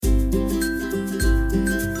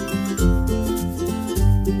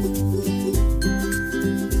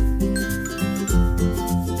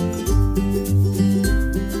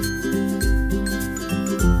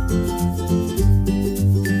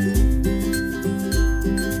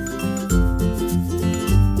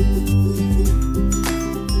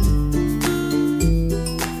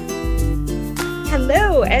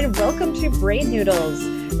Brain Noodles.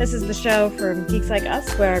 This is the show from Geeks Like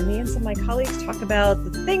Us where me and some of my colleagues talk about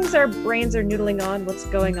the things our brains are noodling on, what's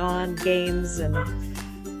going on, games, and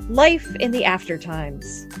life in the after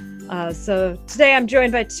times. So today I'm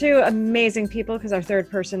joined by two amazing people because our third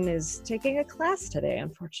person is taking a class today,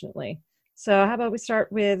 unfortunately. So how about we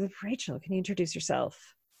start with Rachel? Can you introduce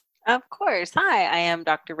yourself? Of course. Hi, I am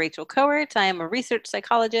Dr. Rachel Cowart. I am a research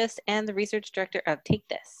psychologist and the research director of Take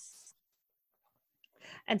This.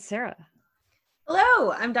 And Sarah.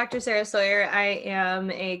 Hello, I'm Dr. Sarah Sawyer. I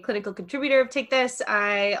am a clinical contributor of Take This.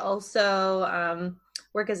 I also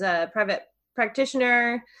work as a private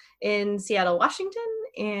practitioner in Seattle, Washington,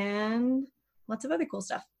 and lots of other cool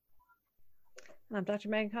stuff. I'm Dr.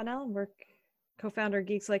 Megan Connell. I'm co-founder of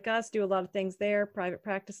Geeks Like Us, do a lot of things there, private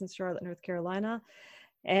practice in Charlotte, North Carolina,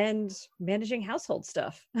 and managing household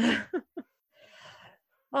stuff.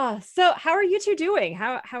 So how are you two doing?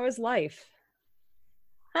 How is life?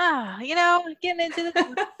 Getting into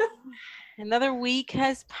the another week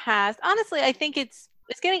has passed. Honestly, I think it's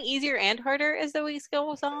getting easier and harder as the week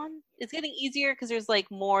goes on. It's getting easier because there's like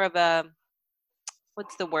more of a,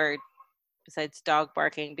 what's the word besides dog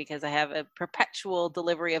barking, because I have a perpetual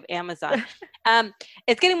delivery of Amazon.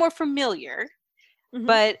 It's getting more familiar. Mm-hmm.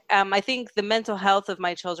 But I think the mental health of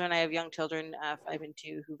my children, I have young children, 5 and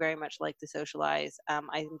 2, who very much like to socialize.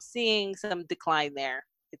 I'm seeing some decline there.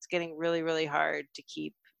 It's getting really, really hard to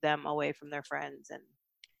keep them away from their friends. And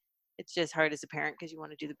it's just hard as a parent because you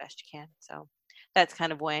want to do the best you can. So that's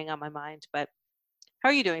kind of weighing on my mind. But how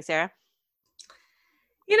are you doing, Sarah?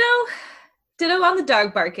 Ditto on the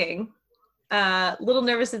dog barking. A little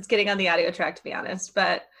nervous it's getting on the audio track, to be honest.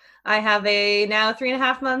 But I have a now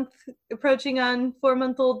 3.5 month approaching on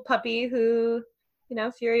 4-month-old puppy who,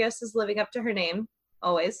 Furious is living up to her name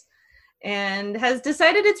always, and has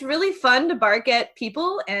decided it's really fun to bark at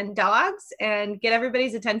people and dogs and get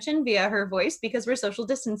everybody's attention via her voice because we're social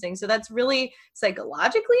distancing. So that's really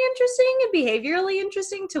psychologically interesting and behaviorally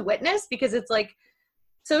interesting to witness, because it's like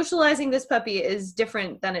socializing this puppy is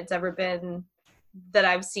different than it's ever been that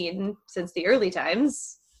I've seen since the early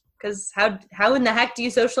times. Because how in the heck do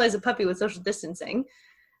you socialize a puppy with social distancing?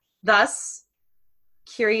 Thus,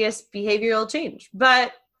 curious behavioral change.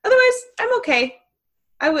 But otherwise, I'm okay.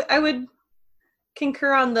 I would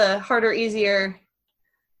concur on the harder, easier.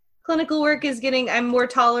 Clinical work is I'm more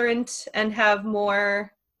tolerant and have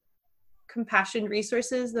more compassion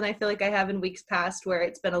resources than I feel like I have in weeks past, where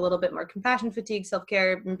it's been a little bit more compassion fatigue,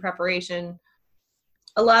 self-care, and preparation.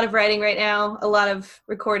 A lot of writing right now, a lot of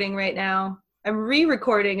recording right now. I'm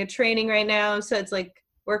re-recording a training right now, so it's like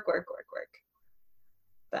work.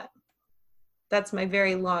 But that's my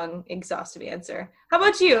very long, exhaustive answer. How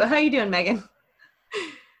about you? How you doing, Megan?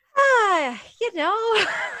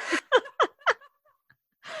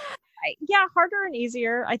 Yeah, harder and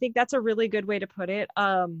easier. I think that's a really good way to put it.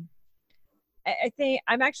 I think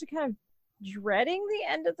I'm actually kind of dreading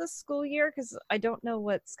the end of the school year because I don't know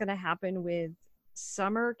what's going to happen with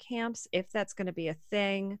summer camps, if that's going to be a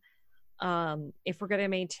thing. If we're going to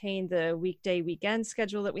maintain the weekday weekend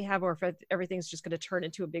schedule that we have, or if everything's just going to turn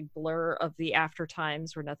into a big blur of the after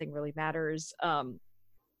times where nothing really matters.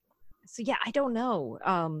 So yeah, I don't know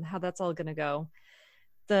how that's all going to go.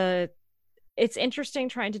 It's interesting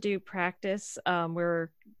trying to do practice.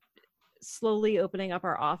 We're slowly opening up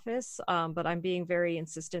our office, but I'm being very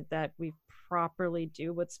insistent that we properly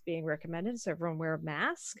do what's being recommended. So everyone wear a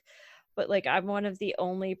mask. But I'm one of the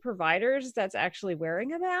only providers that's actually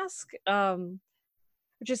wearing a mask,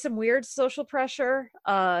 which is some weird social pressure.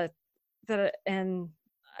 And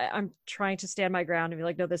I'm trying to stand my ground and be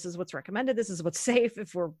like, no, this is what's recommended. This is what's safe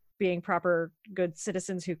if we're being proper, good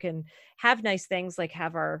citizens who can have nice things like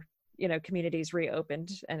have our, communities reopened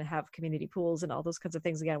and have community pools and all those kinds of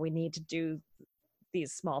things. Again, we need to do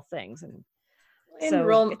these small things. And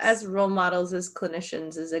so as role models, as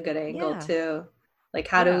clinicians is a good angle too.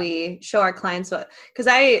 How do we show our clients what? Because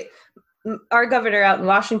our governor out in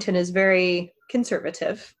Washington is very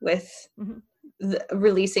conservative with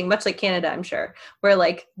releasing, much like Canada, I'm sure, where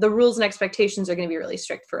the rules and expectations are going to be really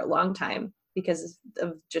strict for a long time because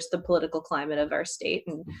of just the political climate of our state.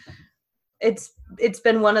 And it's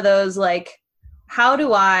been one of those how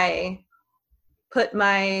do I put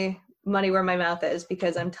my money where my mouth is,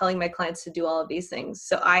 because I'm telling my clients to do all of these things,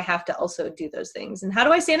 so I have to also do those things. And how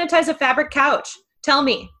do I sanitize a fabric couch? Tell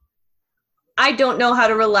me. I don't know how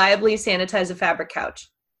to reliably sanitize a fabric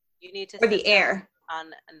couch. You need to or the air on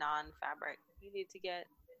a non-fabric. You need to get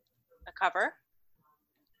a cover.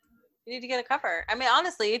 I mean,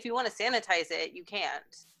 honestly, if you want to sanitize it, you can't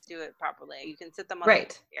do it properly. You can sit them on the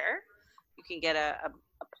chair. You can get a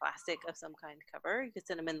plastic of some kind cover. You can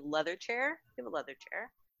sit them in the leather chair. You have a leather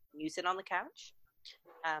chair. You sit on the couch.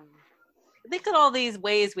 Think of all these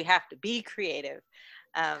ways we have to be creative.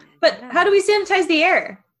 But how do we sanitize the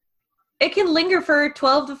air? It can linger for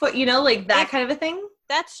 12 to 4, like that kind of a thing.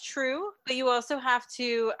 That's true, but you also have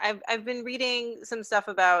to. I've been reading some stuff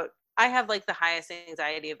about. I have like the highest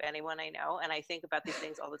anxiety of anyone I know, and I think about these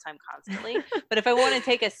things all the time, constantly. But if I want to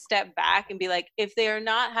take a step back and be like, if they are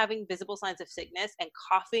not having visible signs of sickness and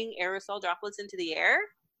coughing aerosol droplets into the air,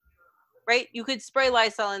 right? You could spray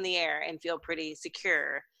Lysol in the air and feel pretty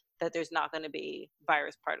secure that there's not going to be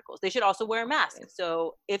virus particles. They should also wear a mask.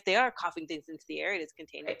 So if they are coughing things into the air, it is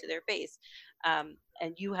contained into their face. And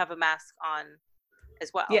you have a mask on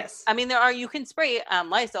as well. Yes. I mean, you can spray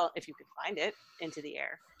Lysol, if you can find it, into the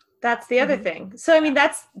air. That's the other thing. So, I mean,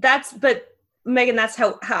 but Megan, that's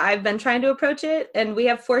how I've been trying to approach it. And we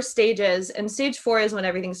have 4 stages, and stage 4 is when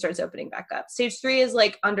everything starts opening back up. Stage 3 is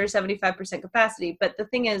like under 75% capacity. But the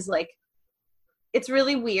thing is, like, it's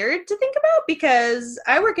really weird to think about because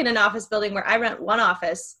I work in an office building where I rent one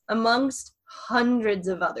office amongst hundreds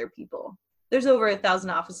of other people. There's over 1,000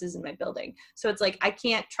 offices in my building. So it's like, I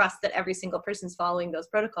can't trust that every single person's following those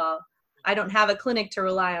protocol. I don't have a clinic to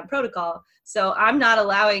rely on protocol. So I'm not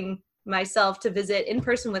allowing myself to visit in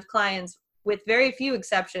person with clients, with very few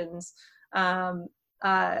exceptions,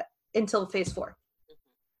 until phase 4.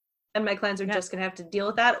 And my clients are just going to have to deal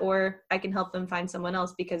with that, or I can help them find someone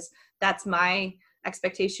else because that's my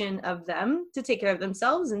expectation of them to take care of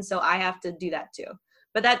themselves. And so I have to do that too.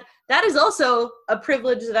 But that is also a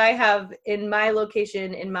privilege that I have in my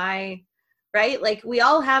location, right? Like, we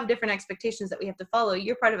all have different expectations that we have to follow.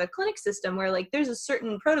 You're part of a clinic system where, like, there's a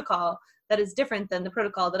certain protocol that is different than the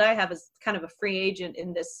protocol that I have as kind of a free agent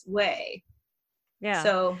in this way. Yeah.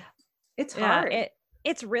 So it's hard.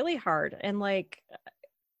 It's really hard. And like,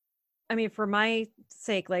 I mean, for my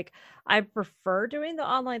sake, like, I prefer doing the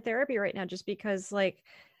online therapy right now just because, like,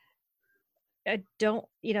 I don't,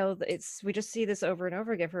 we just see this over and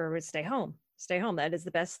over again for everyone, stay home. That is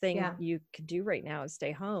the best thing you can do right now, is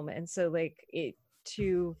stay home. And so, like,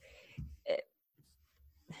 to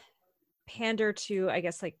pander to, I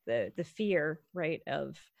guess, like the fear, right,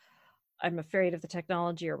 of I'm afraid of the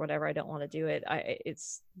technology or whatever, I don't want to do it.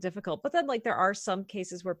 It's difficult. But then, like, there are some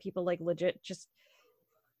cases where people, like, legit just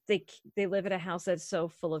they live in a house that's so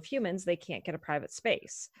full of humans they can't get a private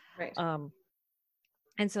space, right?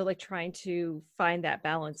 And so, like, trying to find that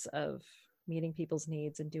balance of meeting people's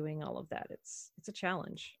needs and doing all of that, it's a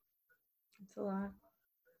challenge. It's a lot.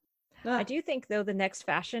 I do think, though, the next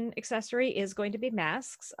fashion accessory is going to be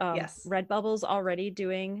masks. Yes. Redbubble's already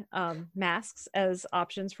doing masks as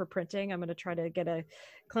options for printing. I'm going to try to get a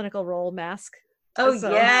clinical role mask. Oh,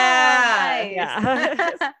 so, yeah.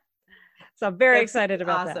 Nice. Yeah. So I'm very excited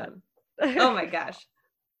about that. Oh my gosh.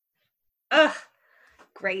 Ugh,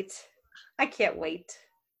 great. I can't wait.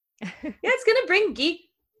 Yeah, it's going to bring geek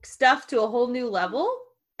stuff to a whole new level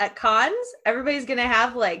at cons. Everybody's going to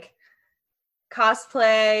have, like,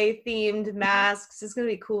 cosplay themed masks. It's going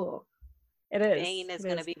to be cool. It is. Bane is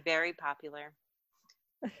going to be very popular.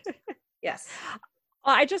 Yes.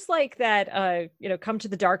 I just like that, come to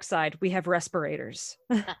the dark side. We have respirators.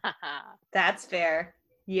 That's fair.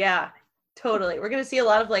 Yeah, totally. We're going to see a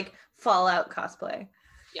lot of, like, Fallout cosplay.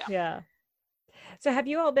 Yeah. So have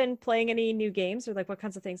you all been playing any new games, or, like, what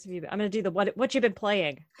kinds of things have you been? I'm going to do what you've been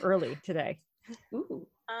playing early today. Ooh.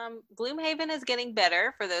 Gloomhaven is getting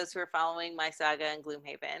better for those who are following my saga in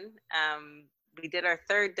Gloomhaven. We did our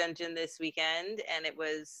 3rd dungeon this weekend, and it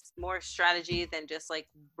was more strategy than just, like,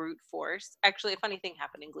 brute force. Actually, a funny thing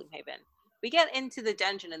happened in Gloomhaven. We get into the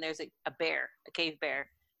dungeon, and there's a bear, a cave bear.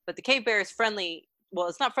 But the cave bear is friendly. Well,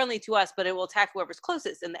 it's not friendly to us, but it will attack whoever's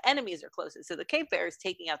closest, and the enemies are closest. So the cave bear is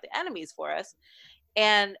taking out the enemies for us.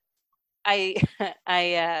 And I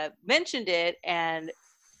mentioned it, and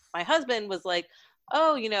my husband was like,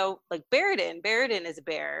 oh, like Barradin is a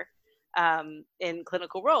bear in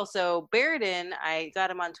Clinical Role. So Barradin, I got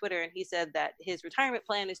him on Twitter, and he said that his retirement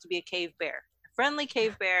plan is to be a cave bear, a friendly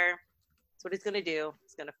cave bear. That's what he's going to do.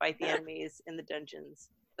 He's going to fight the enemies in the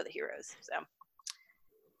dungeons for the heroes. So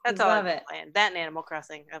that's all I've been playing. That and Animal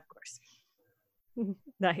Crossing, of course.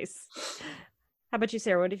 Nice. How about you,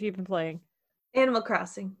 Sarah? What have you been playing? Animal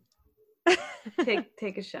Crossing.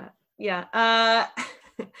 Take a shot. Yeah.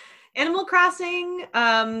 Animal Crossing.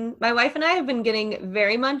 My wife and I have been getting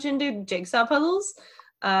very much into jigsaw puzzles.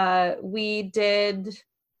 We did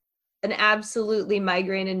an absolutely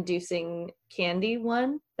migraine-inducing candy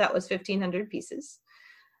one that was 1,500 pieces.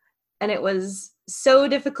 And it was so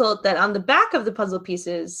difficult that on the back of the puzzle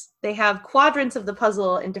pieces, they have quadrants of the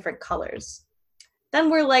puzzle in different colors. Then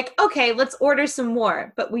we're like, okay, let's order some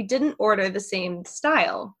more. But we didn't order the same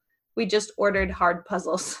style. we just ordered hard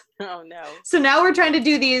puzzles. Oh no. So now we're trying to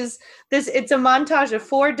do it's a montage of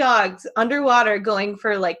 4 dogs underwater going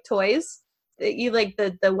for like toys. You like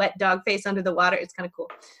the wet dog face under the water. It's kind of cool.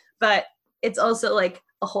 But it's also like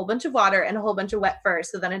a whole bunch of water and a whole bunch of wet fur.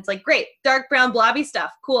 So then it's like, great, dark brown blobby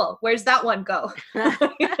stuff. Cool. Where's that one go?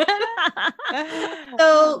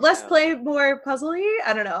 So let's play more puzzle-y.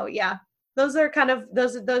 I don't know. Yeah. Those are kind of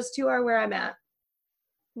those 2 are where I'm at.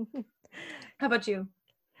 How about you?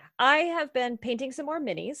 I have been painting some more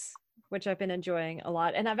minis, which I've been enjoying a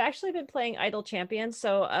lot. And I've actually been playing Idle Champions.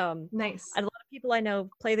 So nice. a lot of people I know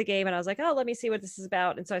play the game, and I was like, oh, let me see what this is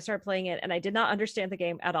about. And so I started playing it, and I did not understand the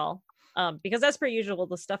game at all. Because as per usual,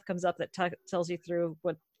 the stuff comes up that tells you through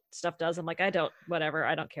what stuff does. I'm like, I don't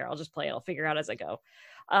care. I'll just play it. I'll figure it out as I go.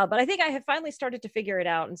 But I think I have finally started to figure it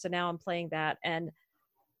out. And so now I'm playing that. And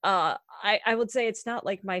I would say it's not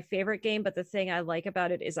like my favorite game, but the thing I like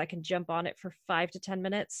about it is I can jump on it for 5 to 10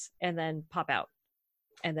 minutes and then pop out.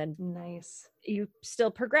 And then nice. You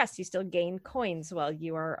still progress. You still gain coins while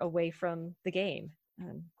you are away from the game.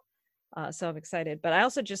 And, so I'm excited. But I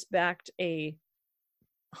also just backed a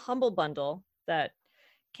Humble Bundle that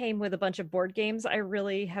came with a bunch of board games I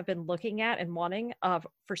really have been looking at and wanting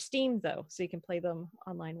for Steam, though, so you can play them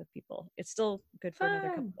online with people. It's still good for another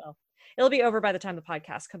couple. Well, it'll be over by the time the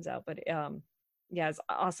podcast comes out, but yeah, it's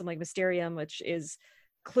awesome. Like Mysterium, which is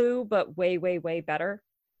Clue but way better,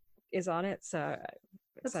 is on it. So I'm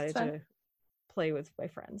excited to play with my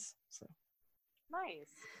friends. So nice.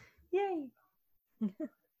 Yay.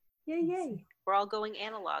 Yay. We're all going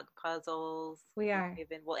analog puzzles. We are.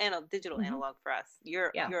 Digital analog for us.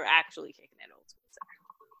 You're actually kicking it old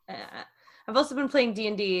school. I've also been playing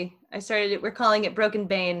D&D. I started it. We're calling it Broken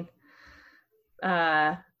Bane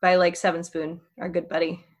by like Seven Spoon, our good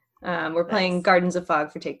buddy. We're playing Gardens of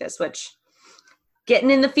Fog for Take This, which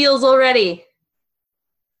getting in the feels already.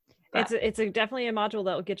 But it's definitely a module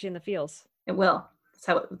that will get you in the feels. It will.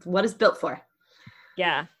 That's what it's built for.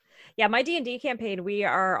 Yeah, my D&D campaign, we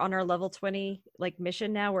are on our level 20 like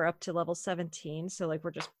mission now. We're up to level 17, so like we're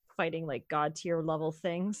just fighting like god tier level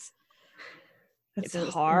things. It's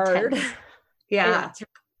hard. Yeah.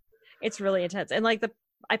 It's really intense. And like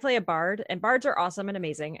I play a bard, and bards are awesome and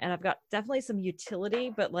amazing, and I've got definitely some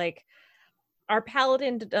utility, but like our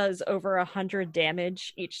paladin does over 100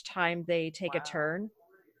 damage each time they take a turn.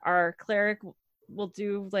 Our cleric will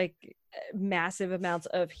do like massive amounts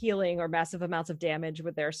of healing or massive amounts of damage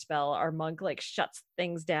with their spell. Our monk like shuts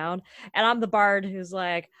things down, and I'm the bard who's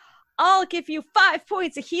like, I'll give you 5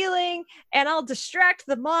 points of healing and I'll distract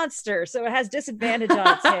the monster so it has disadvantage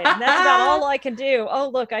on its hit, and that's about all I can do. Oh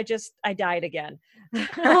look, I died again.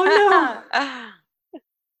 Oh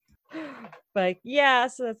no. But yeah,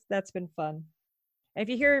 so that's been fun. And if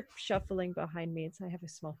you hear shuffling behind me, I have a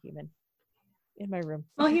small human in my room.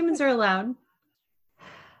 Well, humans are allowed.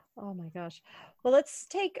 Oh my gosh. Well, let's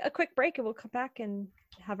take a quick break and we'll come back and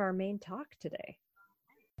have our main talk today.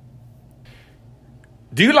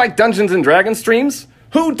 Do you like Dungeons & Dragons streams?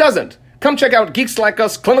 Who doesn't? Come check out Geeks Like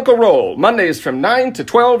Us Clinical Role, Mondays from 9 to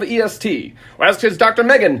 12 EST, as his Dr.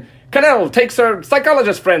 Megan Cannell takes her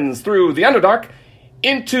psychologist friends through the Underdark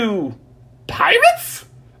into pirates?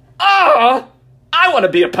 Ah, I want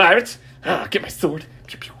to be a pirate. Get my sword.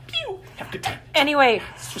 Pew, pew, pew. Have a good time. Anyway,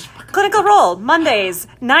 Clinical Role, Mondays,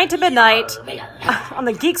 9 to midnight, on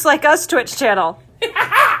the Geeks Like Us Twitch channel. Pew,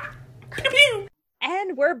 pew.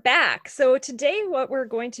 And we're back. So today what we're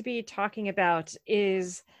going to be talking about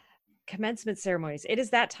is commencement ceremonies. It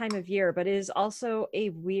is that time of year, but it is also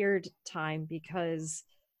a weird time because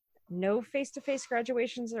no face-to-face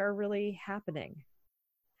graduations are really happening.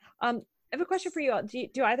 I have a question for you all.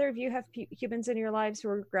 Do either of you have humans in your lives who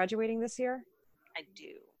are graduating this year? I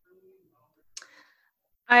do.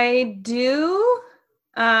 I do.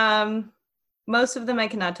 Most of them I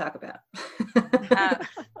cannot talk about.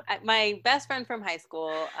 My best friend from high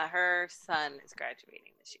school, her son is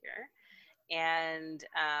graduating this year. And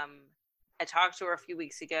I talked to her a few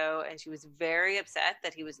weeks ago, and she was very upset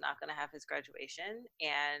that he was not going to have his graduation.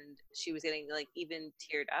 And she was getting like even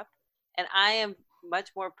teared up. And I am much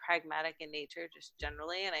more pragmatic in nature, just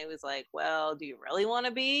generally. And I was like, well, do you really want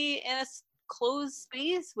to be in a closed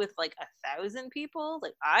space with like 1,000 people?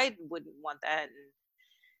 Like, I wouldn't want that. And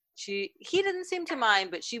he didn't seem to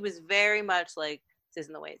mind, but she was very much like, this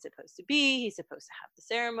isn't the way it's supposed to be. He's supposed to have the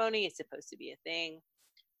ceremony. It's supposed to be a thing,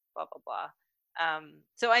 blah, blah, blah.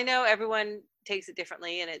 So I know everyone takes it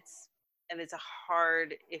differently, and it's a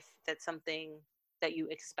hard if that's something that you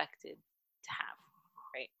expected to have,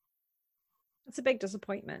 right? It's a big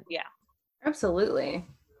disappointment. Yeah. Absolutely.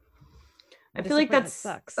 I feel like that's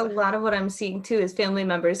sucks. a lot of what I'm seeing too, is family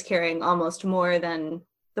members caring almost more than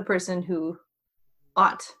the person who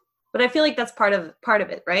ought. But I feel like that's part of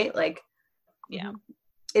it, right? Like, Yeah.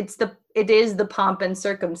 It is the pomp and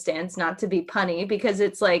circumstance, not to be punny, because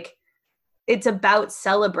it's like, it's about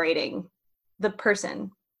celebrating the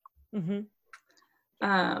person. Mm-hmm.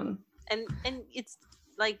 And it's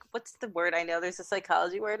like, what's the word? I know there's a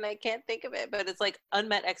psychology word and I can't think of it, but it's like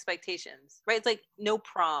unmet expectations, right? It's like no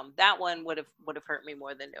prom. That one would have hurt me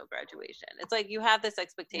more than no graduation. It's like you have this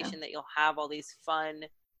expectation that you'll have all these fun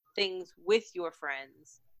things with your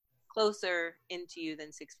friends closer into you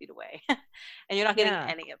than 6 feet away, and you're not getting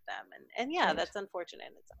any of them. And yeah, that's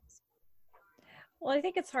unfortunate. It sucks. Well, I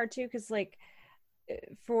think it's hard too, because like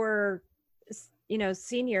for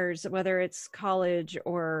seniors, whether it's college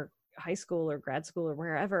or high school or grad school or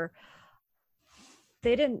wherever,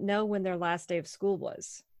 they didn't know when their last day of school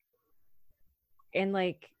was. And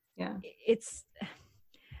like, it's,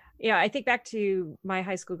 I think back to my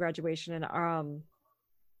high school graduation, and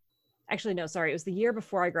actually, no, sorry, it was the year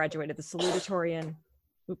before I graduated, the salutatorian.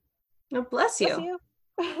 Oh, bless you.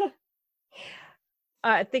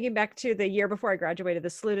 Thinking back to the year before I graduated, the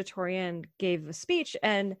salutatorian gave a speech,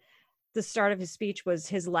 and the start of his speech was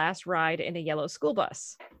his last ride in a yellow school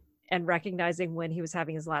bus, and recognizing when he was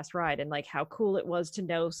having his last ride, and like how cool it was to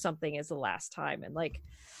know something is the last time. And like,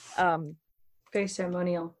 very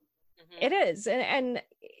ceremonial. It is. And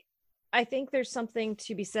I think there's something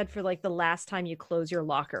to be said for like the last time you close your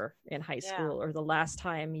locker in high school, or the last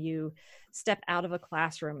time you step out of a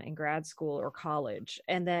classroom in grad school or college.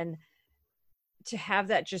 And then to have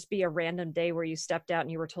that just be a random day where you stepped out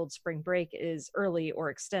and you were told spring break is early or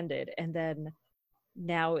extended, and then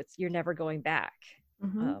now you're never going back.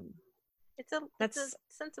 Mm-hmm. It's a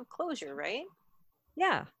sense of closure, right?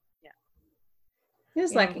 Yeah. It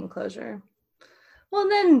is lacking closure. Well,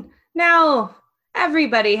 then now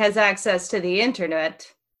everybody has access to the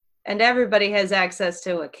internet, and everybody has access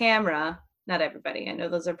to a camera. Not everybody. I know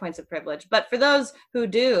those are points of privilege, but for those who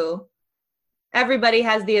do, everybody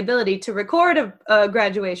has the ability to record a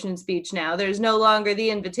graduation speech now. There's no longer the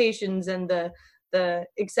invitations and the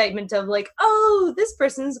excitement of like, oh, this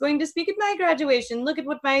person's going to speak at my graduation. Look at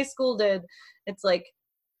what my school did. It's like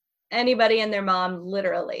anybody and their mom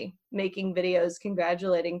literally making videos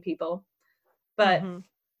congratulating people. But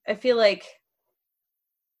I feel like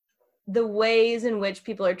the ways in which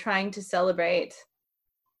people are trying to celebrate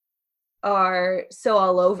are so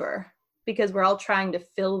all over, because we're all trying to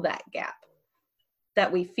fill that gap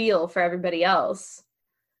that we feel for everybody else.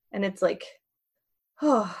 And it's like,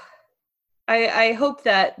 I hope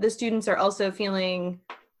that the students are also feeling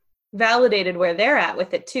validated where they're at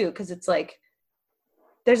with it too, because it's like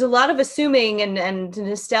there's a lot of assuming and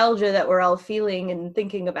nostalgia that we're all feeling and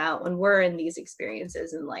thinking about when we're in these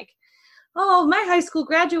experiences, and like, oh, my high school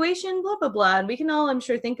graduation, blah blah blah, and we can all, I'm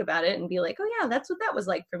sure, think about it and be like, oh yeah, that's what that was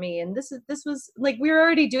like for me, and this was like, we were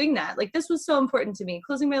already doing that, like this was so important to me,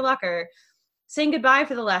 closing my locker, saying goodbye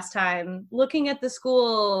for the last time, looking at the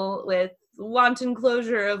school with wanton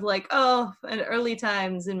closure of like, oh, and early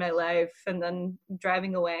times in my life, and then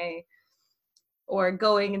driving away or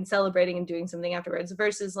going and celebrating and doing something afterwards,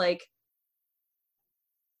 versus like,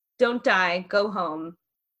 don't die, go home,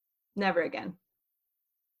 never again.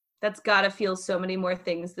 That's gotta feel so many more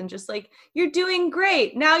things than just like, you're doing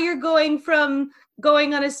great, now you're going from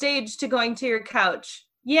going on a stage to going to your couch,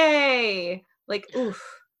 yay, like, oof.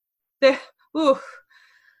 Oof.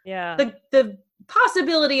 Yeah. The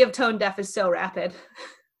possibility of tone deaf is so rapid.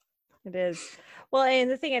 It is. Well,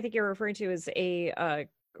 and the thing I think you're referring to is a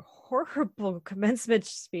horrible commencement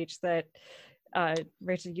speech that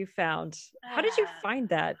Rachel, you found. How did you find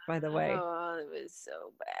that, by the way? Oh, it was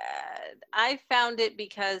so bad. I found it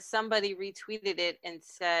because somebody retweeted it and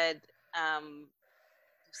said,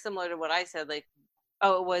 similar to what I said, like,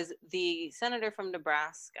 oh, it was the senator from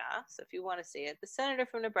Nebraska. So if you want to see it, the senator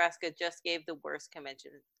from Nebraska just gave the worst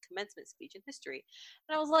commencement speech in history.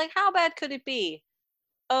 And I was like, how bad could it be?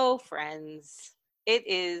 Oh, friends, it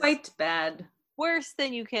is quite bad. Worse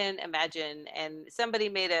than you can imagine. And somebody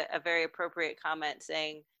made a very appropriate comment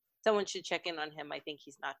saying someone should check in on him. I think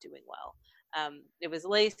he's not doing well. It was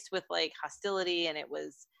laced with like hostility, and it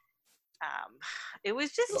was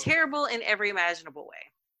just terrible in every imaginable way.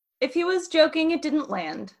 If he was joking, it didn't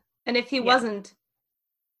land. And if he wasn't,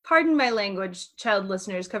 pardon my language, child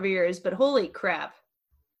listeners, cover your ears, but holy crap.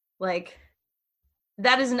 Like,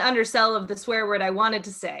 that is an undersell of the swear word I wanted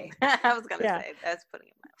to say. I was going to say, that's putting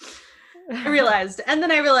it mildly. I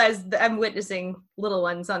realized that I'm witnessing little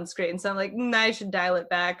ones on screen, so I'm like, I should dial it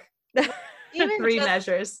back. Even 3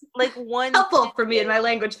 measures. Like one. Helpful for me in my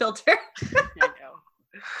language filter. I know.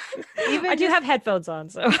 I do have headphones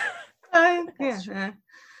on, so. Yeah.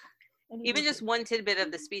 And he Even was just one tidbit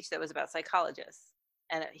of the speech that was about psychologists,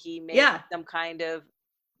 and he made Yeah. some kind of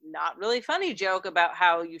not really funny joke about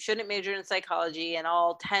how you shouldn't major in psychology, and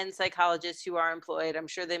all 10 psychologists who are employed, I'm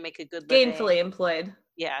sure they make a good living. Gainfully employed.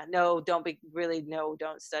 Yeah, no,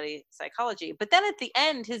 don't study psychology. But then at the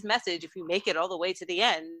end, his message, if you make it all the way to the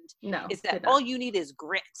end, No, is did that not. all you need is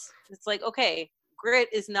grit. It's like, okay, grit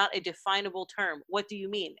is not a definable term. What do you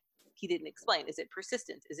mean? He didn't explain. Is it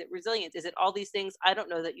persistence? Is it resilience? Is it all these things I don't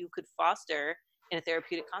know that you could foster in a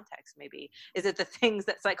therapeutic context, maybe? Is it the things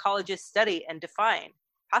that psychologists study and define?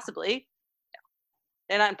 Possibly. No.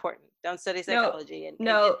 They're not important. Don't study psychology and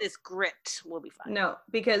get this grit. We'll be fine. No,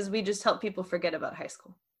 because we just help people forget about high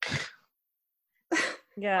school.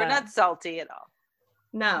 Yeah. We're not salty at all.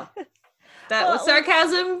 No. That was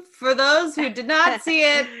sarcasm for those who did not see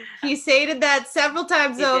it. He stated that several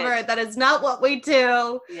times over. Did. That is not what we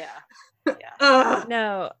do. Yeah.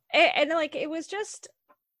 No. And like, it was just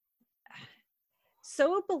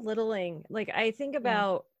so belittling. Like, I think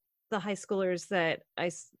about the high schoolers that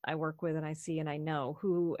I work with and I see and I know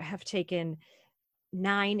who have taken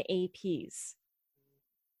 9 APs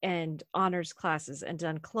and honors classes and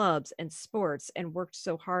done clubs and sports and worked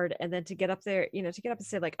so hard, and then to get up there, to get up and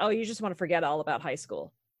say like, oh, you just want to forget all about high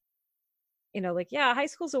school. Like, yeah, high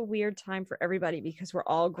school's a weird time for everybody because we're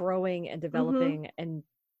all growing and developing and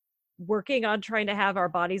working on trying to have our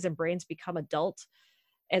bodies and brains become adult,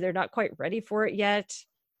 and they're not quite ready for it yet.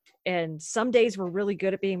 And some days we're really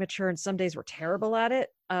good at being mature and some days we're terrible at it.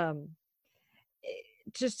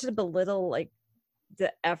 Just to belittle like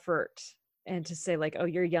the effort and to say like, oh,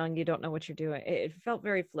 you're young, you don't know what you're doing. It felt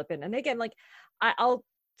very flippant. And again, like, I'll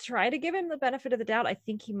try to give him the benefit of the doubt. I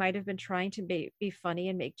think he might have been trying to be funny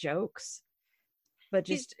and make jokes, but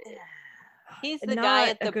just he's the guy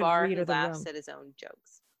at the bar who read of the laughs room. at his own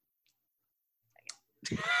jokes.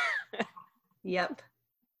 Yep.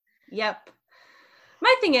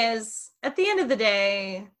 My thing is, at the end of the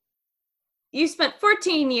day, you spent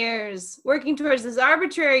 14 years working towards this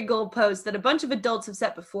arbitrary goalpost that a bunch of adults have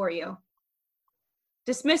set before you.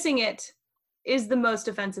 Dismissing it is the most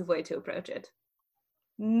offensive way to approach it.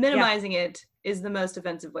 Minimizing it is the most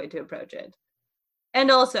offensive way to approach it. And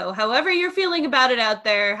also, however you're feeling about it out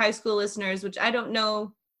there, high school listeners, which I don't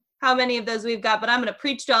know how many of those we've got, but I'm going to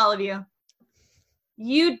preach to all of you.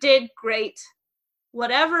 You did great.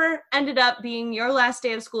 Whatever ended up being your last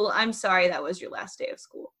day of school, I'm sorry that was your last day of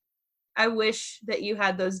school. I wish that you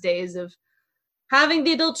had those days of having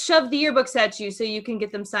the adults shove the yearbooks at you so you can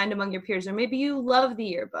get them signed among your peers. Or maybe you love the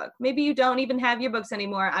yearbook. Maybe you don't even have yearbooks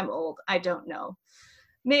anymore. I'm old. I don't know.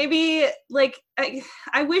 Maybe, like,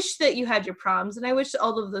 I wish that you had your proms, and I wish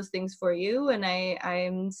all of those things for you. And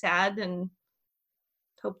I'm sad and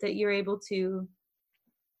hope that you're able to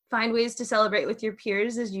find ways to celebrate with your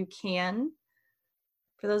peers as you can.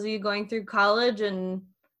 For those of you going through college and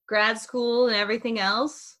grad school and everything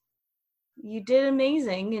else, you did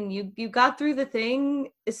amazing, and you got through the thing,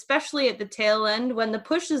 especially at the tail end when the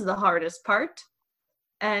push is the hardest part.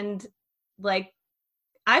 And like,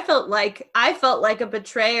 I felt like a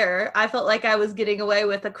betrayer. I felt like I was getting away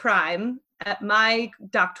with a crime at my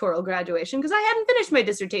doctoral graduation because I hadn't finished my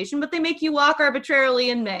dissertation, but they make you walk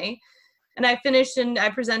arbitrarily in May. And I finished and I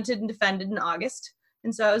presented and defended in August.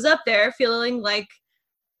 And so I was up there feeling like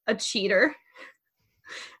a cheater.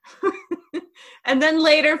 And then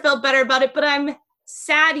later felt better about it, but I'm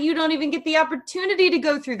sad you don't even get the opportunity to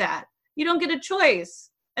go through that. You don't get a choice.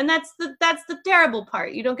 And that's the terrible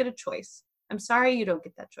part. You don't get a choice. I'm sorry you don't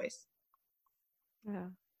get that choice. Yeah.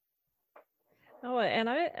 Oh, and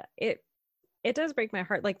it does break my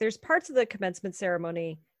heart. Like, there's parts of the commencement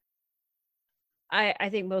ceremony I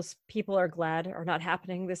think most people are glad are not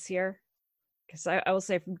happening this year. Because I will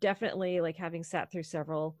say, definitely, like, having sat through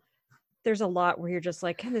several, there's a lot where you're just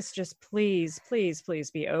like, can this just please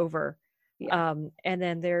be over? Yeah. And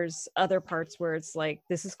then there's other parts where it's like,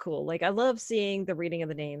 this is cool. Like, I love seeing the reading of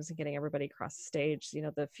the names and getting everybody across the stage,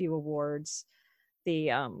 the few awards,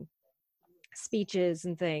 the speeches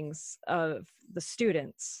and things of the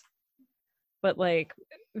students. But like,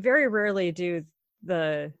 very rarely do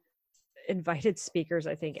the invited speakers,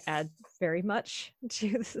 I think, add very much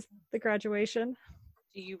to the graduation.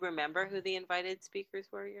 Do you remember who the invited speakers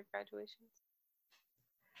were at your graduations?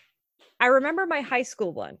 I remember my high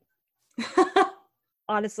school one.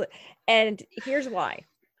 Honestly. And here's why.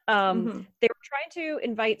 They were trying to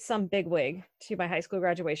invite some bigwig to my high school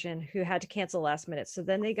graduation who had to cancel last minute. So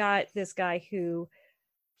then they got this guy who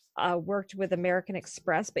worked with American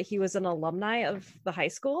Express, but he was an alumni of the high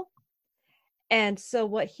school. And so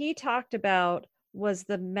what he talked about was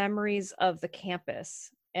the memories of the campus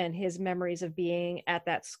and his memories of being at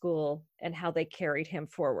that school and how they carried him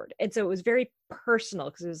forward. And so it was very personal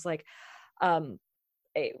because it was like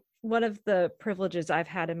one of the privileges I've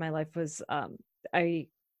had in my life was I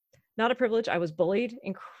not a privilege. I was bullied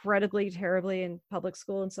incredibly terribly in public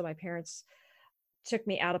school. And so my parents took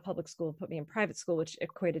me out of public school, put me in private school, which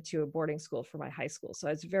equated to a boarding school for my high school. So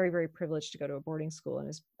I was very, very privileged to go to a boarding school, and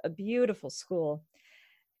it's a beautiful school.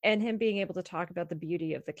 And him being able to talk about the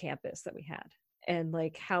beauty of the campus that we had and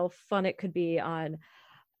like how fun it could be on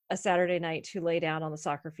a Saturday night to lay down on the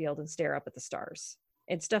soccer field and stare up at the stars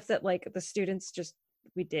and stuff that like the students just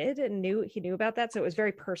we did and he knew about that. So it was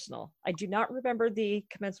very personal. I do not remember the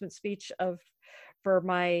commencement speech for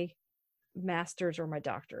my master's or my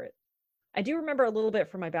doctorate. I do remember a little bit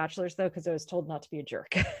from my bachelor's though, because I was told not to be a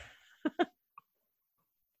jerk.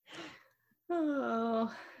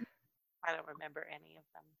 Oh, I don't remember any of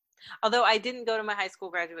them. Although I didn't go to my high school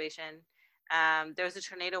graduation. There was a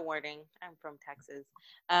tornado warning. I'm from Texas.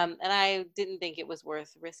 And I didn't think it was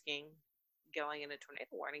worth risking going in a tornado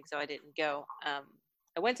warning, so I didn't go.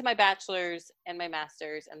 I went to my bachelor's and my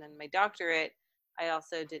master's, and then my doctorate. I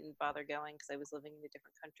also didn't bother going because I was living in a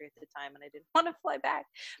different country at the time and I didn't want to fly back.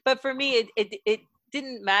 But for me, it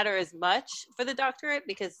didn't matter as much for the doctorate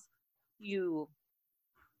because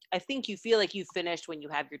I think you feel like you finished when you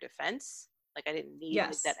have your defense. Like I didn't need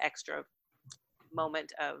like, that extra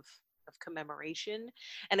moment of commemoration.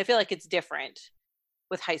 And I feel like it's different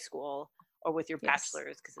with high school or with your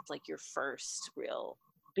bachelor's because it's like your first real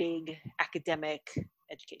big academic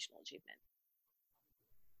educational achievement.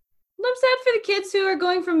 I'm sad for the kids who are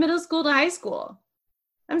going from middle school to high school.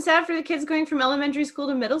 I'm sad for the kids going from elementary school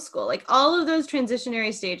to middle school. Like all of those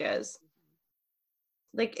transitionary stages.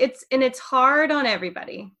 Like it's hard on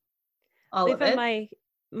everybody. All of it.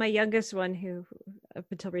 My youngest one, who up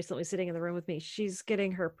until recently sitting in the room with me, she's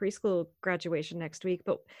getting her preschool graduation next week,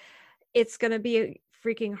 but it's going to be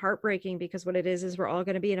freaking heartbreaking because what it is we're all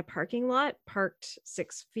going to be in a parking lot parked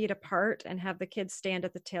 6 feet apart and have the kids stand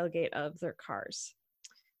at the tailgate of their cars.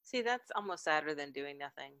 See, that's almost sadder than doing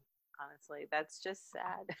nothing, honestly. That's just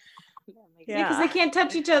sad. Because they can't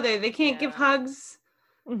touch each other. They can't give hugs.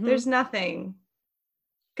 Mm-hmm. There's nothing.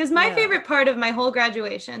 Because my favorite part of my whole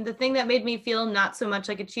graduation, the thing that made me feel not so much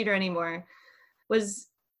like a cheater anymore, was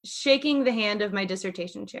shaking the hand of my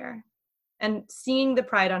dissertation chair and seeing the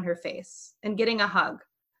pride on her face and getting a hug.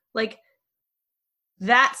 Like,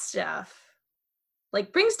 that stuff,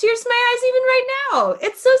 like, brings tears to my eyes even right now.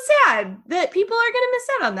 It's so sad that people are going to miss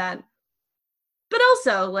out on that. But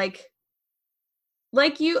also, like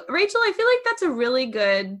you, Rachel, I feel like that's a really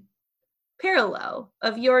good parallel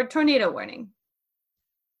of your tornado warning.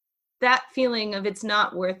 That feeling of it's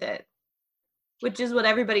not worth it, which is what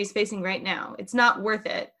everybody's facing right now. It's not worth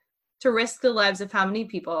it to risk the lives of how many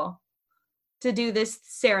people to do this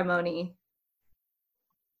ceremony,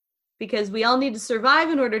 because we all need to survive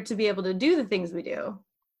in order to be able to do the things we do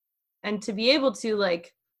and to be able to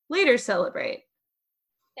like later celebrate.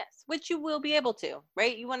 Yes, which you will be able to,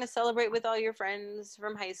 right? You want to celebrate with all your friends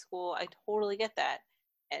from high school. I totally get that.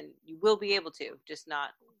 And you will be able to, just not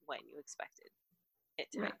when you expected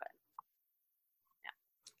it to happen.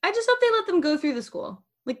 I just hope they let them go through the school,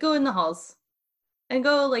 like go in the halls and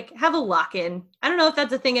go like have a lock-in. I don't know if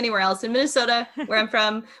that's a thing anywhere else. In Minnesota, where I'm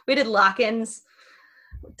from, we did lock-ins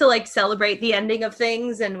to like celebrate the ending of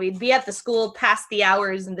things, and we'd be at the school past the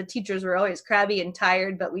hours and the teachers were always crabby and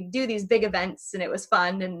tired, but we'd do these big events and it was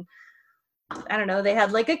fun. And I don't know, they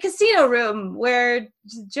had like a casino room where,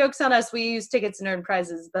 jokes on us, we used tickets and earned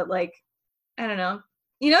prizes, but like, I don't know.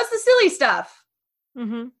 You know, it's the silly stuff.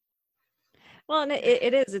 Mm-hmm. Well, and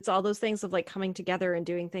it's all those things of like coming together and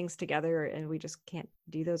doing things together, and we just can't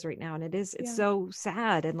do those right now. And it's so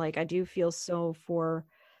sad. And like, I do feel so for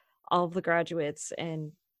all of the graduates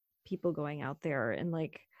and people going out there, and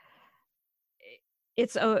like,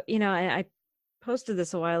 it's, you know, I posted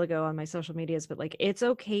this a while ago on my social medias, but like, it's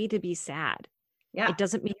okay to be sad. Yeah. It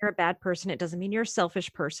doesn't mean you're a bad person. It doesn't mean you're a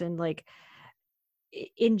selfish person. Like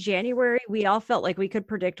in January, we all felt like we could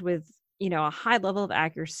predict with, you know, a high level of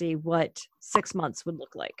accuracy what 6 months would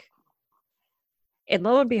look like. And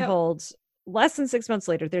lo and behold, less than 6 months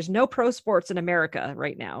later, there's no pro sports in America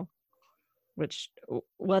right now, which,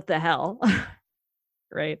 what the hell,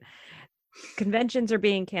 right? Conventions are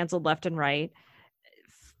being canceled left and right.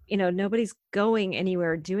 You know, nobody's going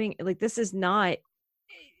anywhere doing, like, this is not,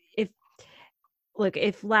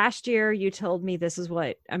 if last year you told me this is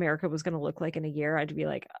what America was going to look like in a year, I'd be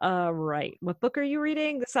like, right. What book are you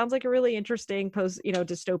reading? This sounds like a really interesting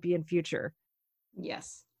dystopian future.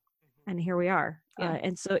 Yes. And here we are. Yeah.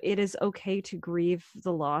 And so it is okay to grieve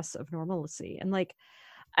the loss of normalcy. And like,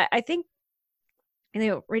 I think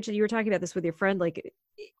And Rachel, you were talking about this with your friend, like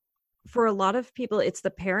for a lot of people, it's the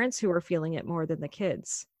parents who are feeling it more than the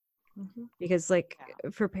kids. Because like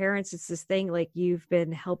for parents, it's this thing, like you've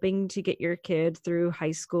been helping to get your kid through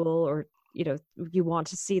high school, or, you know, you want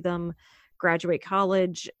to see them graduate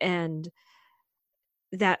college, and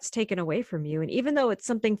that's taken away from you. And even though it's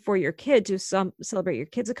something for your kid to celebrate your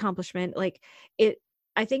kid's accomplishment, like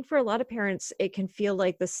I think for a lot of parents, it can feel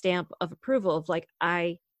like the stamp of approval of like,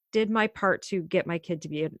 I did my part to get my kid to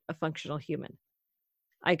be a functional human.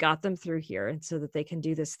 I got them through here, and so that they can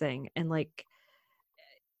do this thing. And like,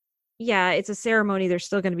 yeah, it's a ceremony. There's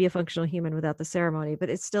still going to be a functional human without the ceremony, but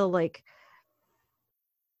it's still like,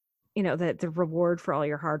 you know, that the reward for all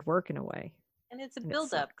your hard work in a way. And it's a And it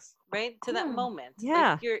build up, sucks. right? To that moment.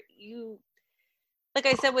 Yeah. Like like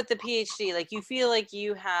I said with the PhD, like you feel like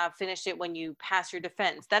you have finished it when you pass your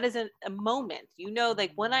defense. That is a moment. You know,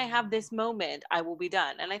 like when I have this moment, I will be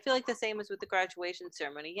done. And I feel like the same is with the graduation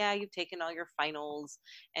ceremony. Yeah, you've taken all your finals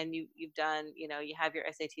and you've done, you know, you have your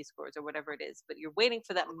SAT scores or whatever it is, but you're waiting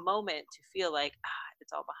for that moment to feel like,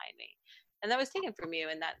 it's all behind me. And that was taken from you.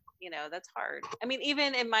 And that, you know, that's hard. I mean,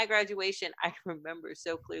 even in my graduation, I remember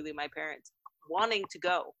so clearly my parents wanting to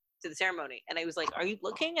go to the ceremony, and I was like, are you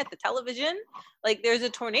looking at the television? Like there's a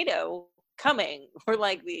tornado coming for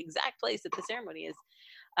like the exact place that the ceremony is.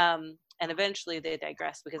 And eventually they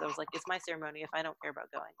digressed, because I was like, it's my ceremony if I don't care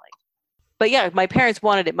about going. Like, but yeah, my parents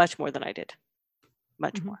wanted it much more than I did.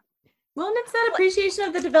 Much more. Well, and it's that appreciation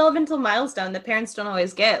of the developmental milestone that parents don't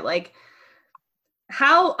always get. Like,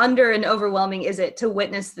 how under and overwhelming is it to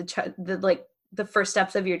witness the first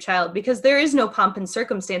steps of your child? Because there is no pomp and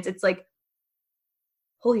circumstance. It's like,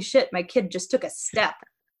 holy shit, my kid just took a step.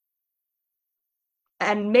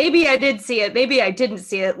 And maybe I did see it, maybe I didn't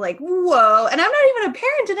see it. Like, whoa. And I'm not even a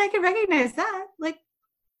parent and I can recognize that. Like,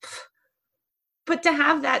 but to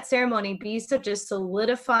have that ceremony be such a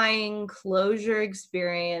solidifying closure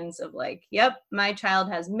experience of like, yep, my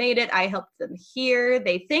child has made it. I helped them here.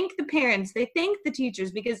 They thank the parents, they thank the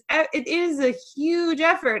teachers, because it is a huge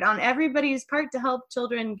effort on everybody's part to help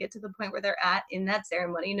children get to the point where they're at in that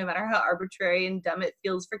ceremony, no matter how arbitrary and dumb it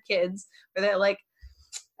feels for kids, where they're like,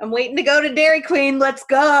 I'm waiting to go to Dairy Queen, let's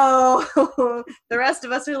go. The rest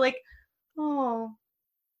of us are like, oh,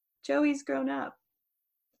 Joey's grown up.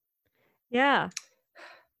 Yeah.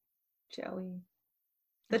 Joey.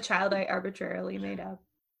 The child I arbitrarily made up.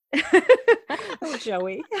 Oh,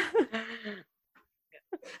 Joey.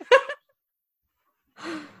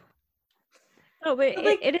 Oh, but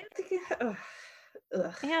Like, it is.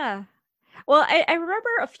 ugh. Yeah. Well, I remember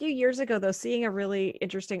a few years ago, though, seeing a really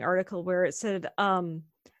interesting article where it said,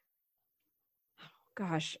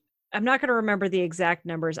 gosh, I'm not going to remember the exact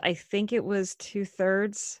numbers. I think it was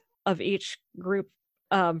 2/3 of each group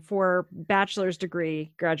for bachelor's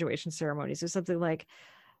degree graduation ceremonies, or something like,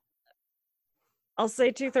 I'll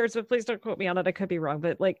say 2/3, but please don't quote me on it. I could be wrong,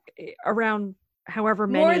 but like around however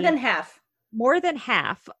many. More than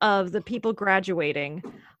half of the people graduating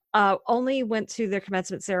only went to their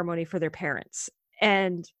commencement ceremony for their parents.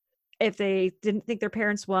 And if they didn't think their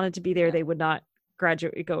parents wanted to be there, they would not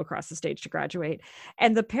go across the stage to graduate.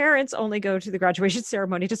 And the parents only go to the graduation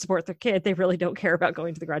ceremony to support their kid. They really don't care about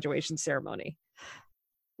going to the graduation ceremony,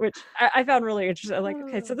 which I found really interesting. I'm like,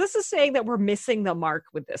 okay, so this is saying that we're missing the mark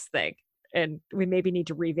with this thing, and we maybe need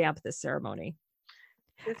to revamp this ceremony.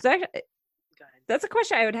 So that's a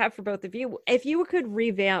question I would have for both of you. If you could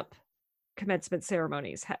revamp commencement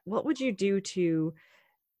ceremonies, what would you do to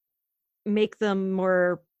make them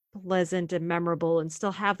more pleasant and memorable and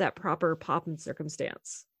still have that proper pomp and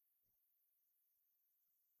circumstance?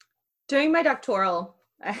 During my doctoral,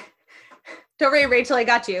 don't worry, Rachel, I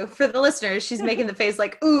got you. For the listeners, she's making the face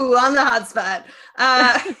like, ooh, on the hot spot.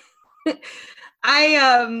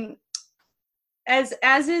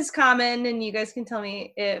 As is common, and you guys can tell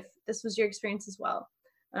me if this was your experience as well.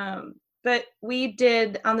 But we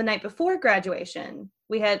did, on the night before graduation,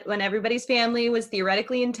 when everybody's family was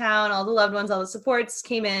theoretically in town, all the loved ones, all the supports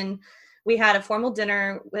came in, we had a formal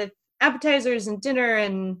dinner with appetizers and dinner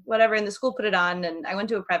and whatever, and the school put it on. And I went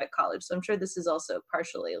to a private college, so I'm sure this is also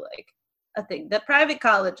partially like a thing that private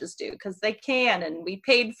colleges do because they can, and we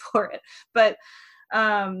paid for it. But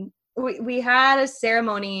we had a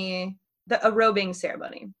ceremony, a robing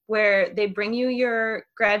ceremony, where they bring you your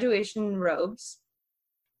graduation robes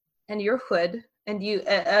and your hood, and you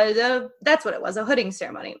that's what it was, a hooding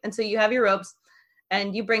ceremony. And so you have your robes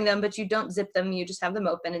and you bring them, but you don't zip them, you just have them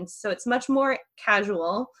open. And so it's much more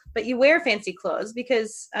casual, but you wear fancy clothes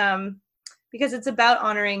because it's about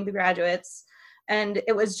honoring the graduates. And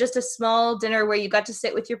it was just a small dinner where you got to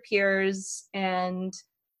sit with your peers and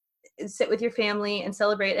sit with your family and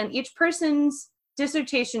celebrate. And each person's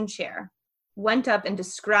dissertation chair went up and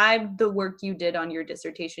described the work you did on your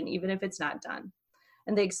dissertation, even if it's not done.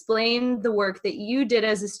 And they explained the work that you did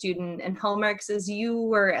as a student and hallmarks as you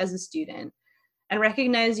were as a student and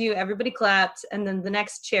recognized you, everybody clapped, and then the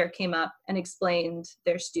next chair came up and explained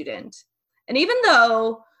their student. And even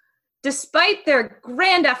though, despite their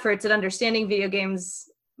grand efforts at understanding video games,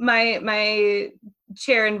 my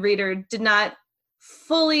chair and reader did not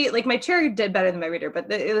fully, like my chair did better than my reader,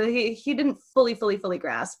 but he didn't fully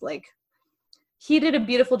grasp, like, he did a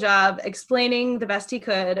beautiful job explaining the best he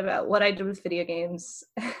could about what I did with video games.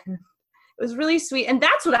 It was really sweet. And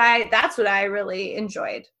that's what I really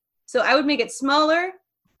enjoyed. So I would make it smaller.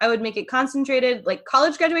 I would make it concentrated, like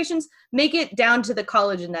college graduations, make it down to the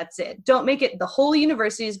college and that's it. Don't make it the whole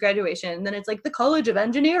university's graduation. And then it's like the College of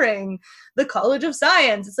Engineering, the College of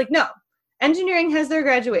Science. It's like, no, engineering has their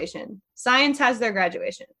graduation. Science has their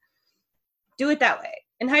graduation. Do it that way.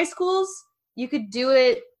 In high schools, you could do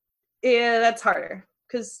it. Yeah, that's harder.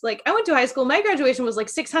 Because like I went to high school, my graduation was like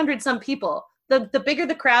 600 some people. The bigger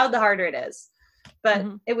the crowd, the harder it is. But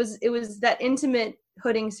it was that intimate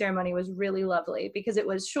hooding ceremony was really lovely because it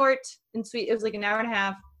was short and sweet. It was like an hour and a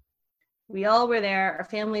half. We all were there. Our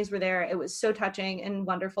families were there. It was so touching and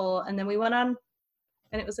wonderful. And then we went on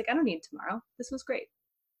and it was like, I don't need tomorrow. This was great.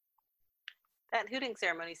 That hooting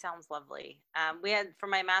ceremony sounds lovely. We had, for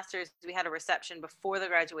my master's, we had a reception before the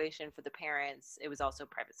graduation for the parents. It was also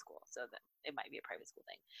private school, so that it might be a private school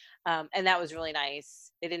thing. And that was really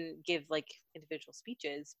nice. They didn't give like individual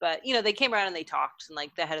speeches, but you know, they came around and they talked, and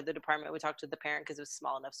like the head of the department would talk to the parent because it was a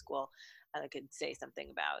small enough school. And I could say something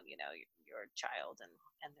about, you know, your child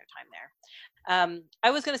and their time there. I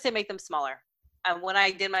was going to say make them smaller. When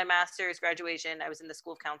I did my master's graduation, I was in the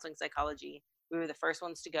School of Counseling Psychology. We were the first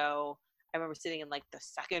ones to go. I remember sitting in like the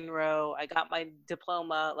second row. I got my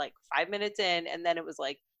diploma like 5 minutes in, and then it was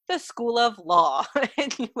like the School of Law.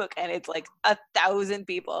 And you look, and it's like 1,000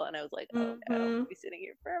 people. And I was like, oh no, I'll be sitting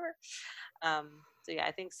here forever. So yeah,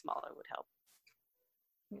 I think smaller would help.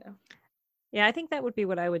 Yeah, I think that would be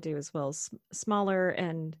what I would do as well. Smaller,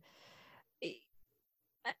 and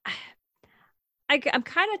I'm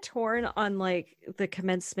kind of torn on like the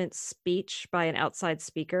commencement speech by an outside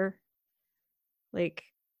speaker. Like,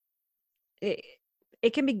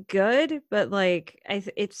 it can be good, but like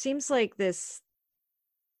it seems like this,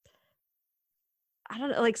 I don't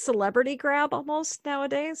know, like celebrity grab almost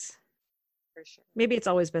nowadays. For sure. Maybe it's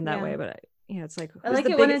always been that way, but it's like, I like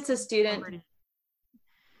it when it's a student.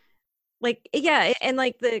 Like, yeah, and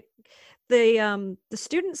like the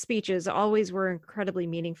student speeches always were incredibly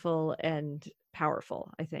meaningful and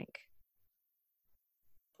powerful, I think.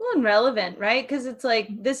 Well, and relevant, right? Because it's like,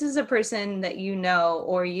 this is a person that you know,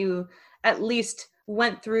 or you at least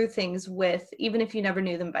went through things with, even if you never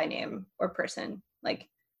knew them by name or person. Like,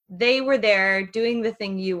 they were there doing the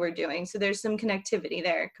thing you were doing. So there's some connectivity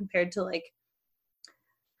there compared to like,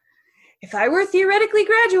 if I were theoretically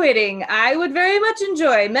graduating, I would very much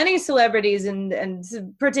enjoy many celebrities and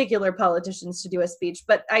particular politicians to do a speech,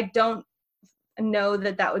 but I don't know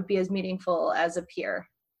that that would be as meaningful as a peer.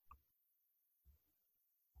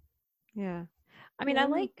 Yeah. I mean, I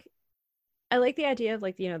like the idea of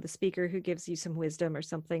like, you know, the speaker who gives you some wisdom or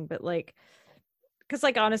something, but like, because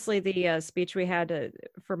like honestly, the speech we had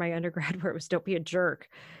for my undergrad where it was "Don't be a jerk,"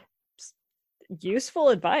 useful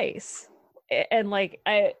advice, and like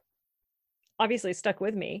I obviously stuck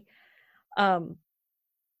with me. What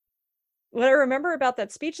I remember about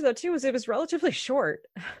that speech though too was it was relatively short.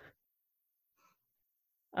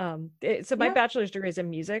 So my bachelor's degree is in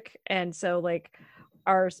music, and so like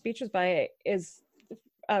our speech was by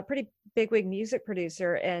a pretty bigwig music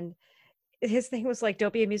producer, and his thing was like,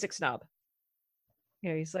 don't be a music snob. You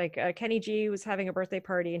know, he's like, Kenny G was having a birthday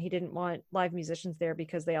party and he didn't want live musicians there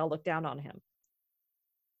because they all looked down on him.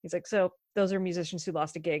 He's like, so those are musicians who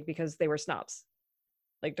lost a gig because they were snobs.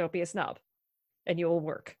 Like, don't be a snob and you will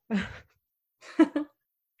work. I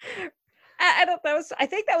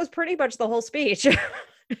think that was pretty much the whole speech.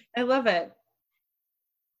 I love it.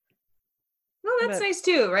 Well, that's nice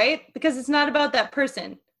too, right? Because it's not about that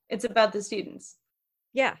person. It's about the students.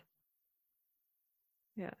 Yeah.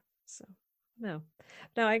 Yeah. So, no,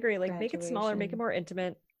 I agree. Like, make it smaller, make it more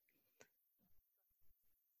intimate.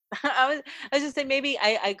 I was just saying, maybe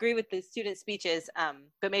I agree with the student speeches,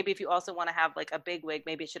 but maybe if you also want to have like a big wig,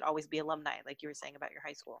 maybe it should always be alumni, like you were saying about your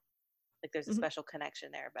high school. Like, there's a special connection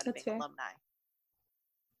there about it being alumni.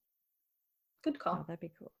 Good call. Oh, that'd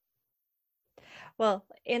be cool. Well,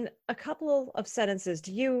 in a couple of sentences,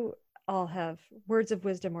 do you all have words of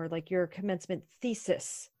wisdom or like your commencement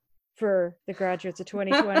thesis for the graduates of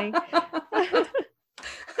 2020?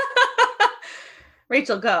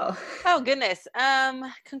 Rachel, go. Oh goodness.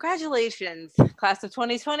 Congratulations, class of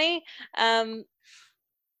 2020.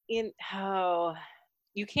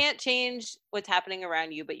 You can't change what's happening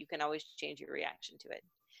around you, but you can always change your reaction to it.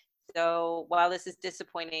 So while this is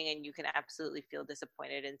disappointing, and you can absolutely feel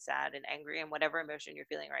disappointed and sad and angry and whatever emotion you're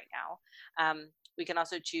feeling right now, we can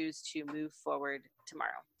also choose to move forward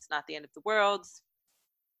tomorrow. It's not the end of the world.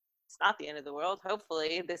 It's not the end of the world.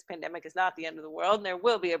 Hopefully this pandemic is not the end of the world, and there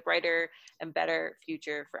will be a brighter and better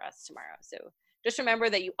future for us tomorrow. So just remember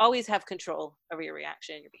that you always have control over your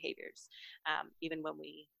reaction and your behaviors, even when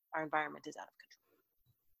our environment is out of control.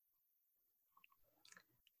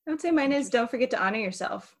 I would say mine is don't forget to honor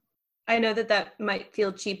yourself. I know that might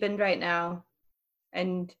feel cheapened right now,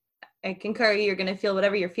 and I concur you're going to feel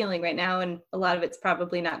whatever you're feeling right now, and a lot of it's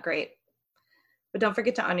probably not great. But don't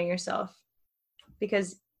forget to honor yourself,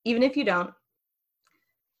 because even if you don't,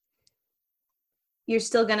 you're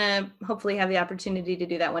still going to hopefully have the opportunity to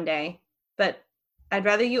do that one day. But I'd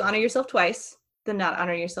rather you honor yourself twice than not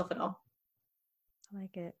honor yourself at all. I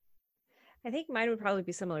like it. I think mine would probably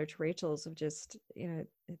be similar to Rachel's, of just,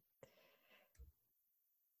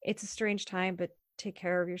 it's a strange time, but take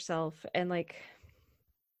care of yourself. And like,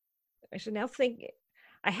 I should now think,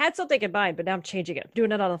 I had something in mind, but now I'm changing it. I'm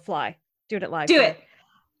doing it on the fly, doing it live. Do it.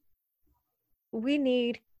 We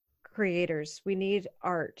need creators. We need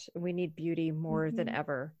art. We need beauty more than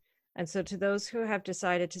ever. And so to those who have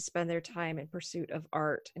decided to spend their time in pursuit of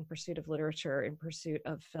art, in pursuit of literature, in pursuit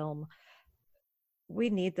of film, we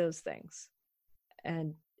need those things.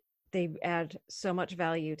 And they add so much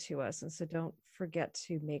value to us. And so don't forget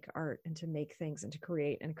to make art and to make things and to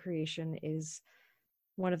create. And creation is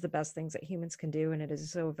one of the best things that humans can do. And it is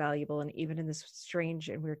so valuable. And even in this strange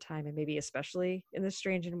and weird time, and maybe especially in this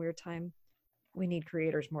strange and weird time, we need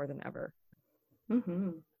creators more than ever.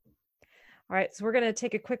 Mm-hmm. All right, so we're going to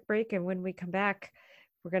take a quick break. And when we come back,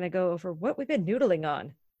 we're going to go over what we've been noodling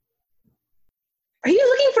on. Are you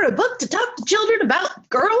looking for a book to talk to children about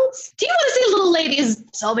girls? Do you want to see little ladies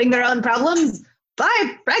solving their own problems?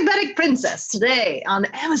 Buy Pragmatic Princess today on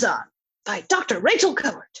Amazon by Dr. Rachel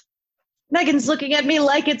Covert. Megan's looking at me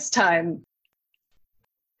like it's time.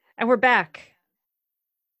 And we're back.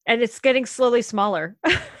 And it's getting slowly smaller.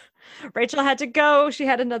 Rachel had to go. She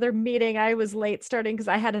had another meeting. I was late starting because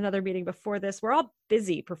I had another meeting before this. We're all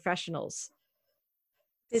busy professionals.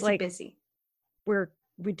 It's Busy.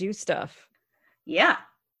 We do stuff. Yeah.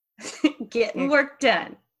 Getting work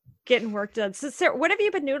done. So Sarah, what have you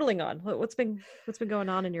been noodling on? What's been going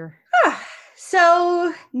on in your...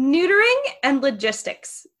 So neutering and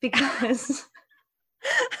logistics, because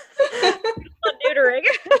neutering.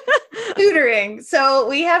 Neutering. So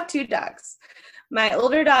we have two dogs. My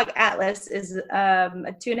older dog Atlas is a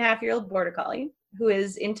 2.5-year-old border collie who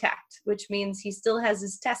is intact, which means he still has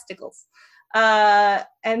his testicles.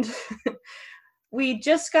 And we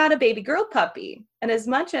just got a baby girl puppy. And as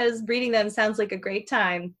much as breeding them sounds like a great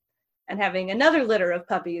time, and having another litter of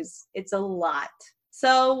puppies, it's a lot.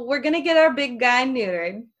 So we're going to get our big guy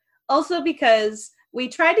neutered. Also because we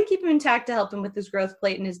tried to keep him intact to help him with his growth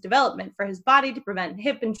plate and his development for his body to prevent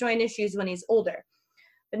hip and joint issues when he's older.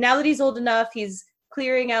 But now that he's old enough, he's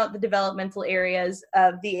clearing out the developmental areas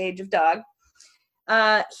of the age of dog.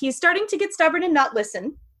 He's starting to get stubborn and not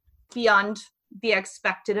listen beyond the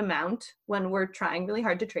expected amount when we're trying really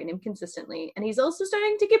hard to train him consistently. And he's also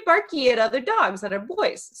starting to get barky at other dogs that are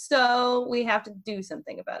boys. So we have to do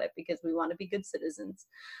something about it because we want to be good citizens.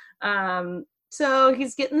 So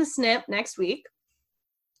he's getting the snip next week.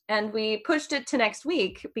 And we pushed it to next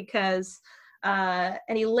week because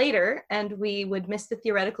any later, and we would miss the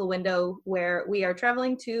theoretical window where we are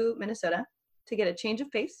traveling to Minnesota to get a change of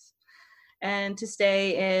pace and to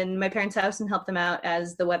stay in my parents' house and help them out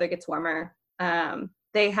as the weather gets warmer.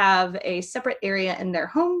 They have a separate area in their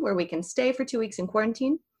home where we can stay for 2 weeks in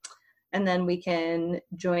quarantine, and then we can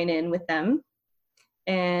join in with them.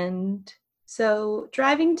 And so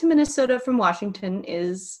driving to Minnesota from Washington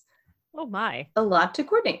is a lot to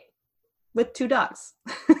coordinate with 2 dogs.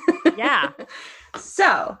 Yeah.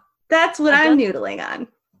 So that's what I'm noodling on.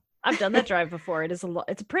 I've done that drive before. It is a lot.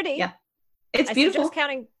 It's pretty. Yeah. It's beautiful.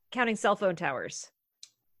 Just counting cell phone towers.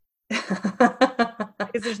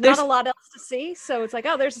 Because there's not a lot else to see. So it's like,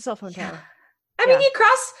 oh, there's a cell phone tower. I mean,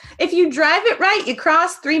 if you drive it right, you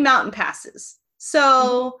cross 3 mountain passes.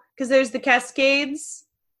 So, because there's the Cascades,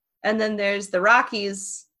 and then there's the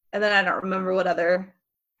Rockies, and then I don't remember what other.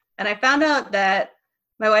 And I found out that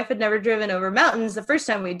my wife had never driven over mountains the first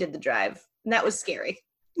time we did the drive, and that was scary.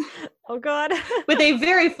 Oh, God. With a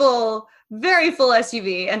very full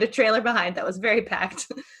SUV and a trailer behind that was very packed.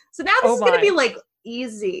 So now this is going to be like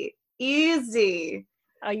easy.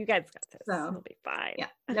 Oh, you guys got this. So, It'll be fine. Yeah,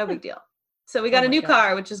 no big deal. So we got a new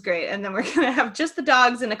car, which is great. And then we're going to have just the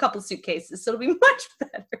dogs and a couple suitcases. So it'll be much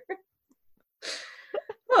better.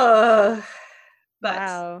 But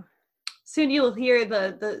Wow. soon you'll hear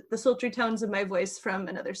the sultry tones of my voice from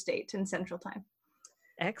another state in Central Time.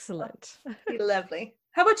 Excellent. Be lovely.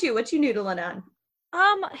 How about you? What you noodling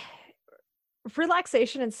on?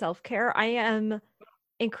 Relaxation and self-care. I am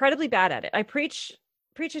incredibly bad at it. I preach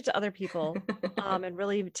it to other people and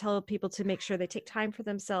really tell people to make sure they take time for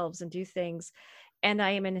themselves and do things. And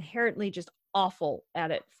I am inherently just awful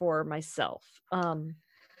at it for myself. And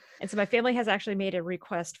so my family has actually made a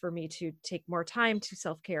request for me to take more time to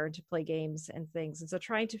self-care and to play games and things. And so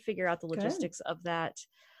trying to figure out the logistics of that,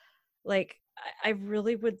 like I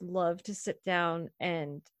really would love to sit down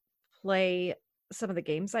and play some of the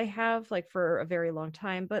games I have like for a very long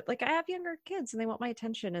time, but like I have younger kids and they want my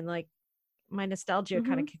attention, and like my nostalgia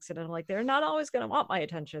kind of kicks in, and I'm like, they're not always going to want my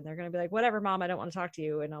attention. They're going to be like, whatever, mom, I don't want to talk to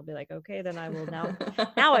you. And I'll be like, okay, then I will now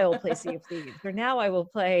I will play Sea of Thieves, or now I will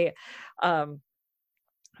play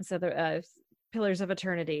Pillars of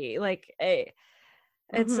Eternity, like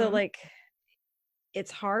and so like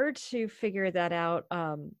it's hard to figure that out.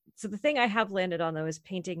 So the thing I have landed on though is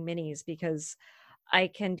painting minis, because I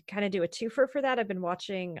can kind of do a twofer for that. I've been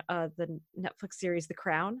watching the Netflix series The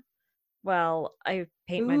Crown while I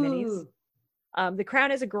paint my minis. The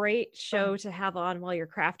Crown is a great show to have on while you're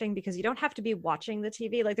crafting, because you don't have to be watching the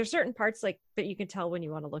TV. Like there's certain parts like that you can tell when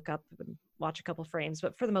you want to look up and watch a couple frames,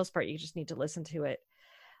 but for the most part, you just need to listen to it.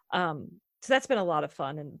 So that's been a lot of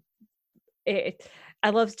fun, and I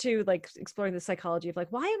love to like exploring the psychology of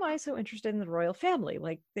like, why am I so interested in the royal family?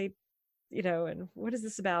 Like they, and what is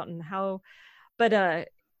this about and how? But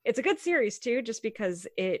it's a good series too, just because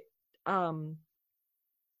it. I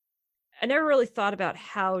never really thought about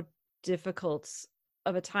how difficult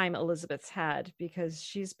of a time Elizabeth's had, because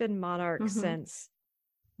she's been monarch since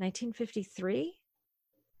 1953,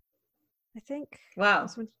 I think. Wow.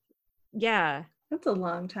 Yeah, that's a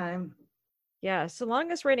long time. Yeah, so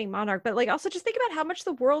longest reigning monarch, but like also just think about how much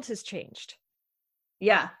the world has changed.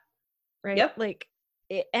 Yeah. Right. Yep. Like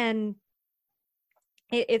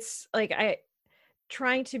it's like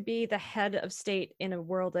trying to be the head of state in a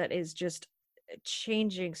world that is just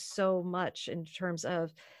changing so much in terms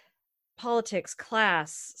of politics,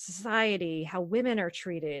 class, society, how women are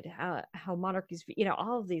treated, how monarchies,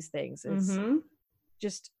 all of these things is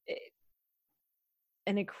just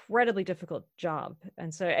an incredibly difficult job.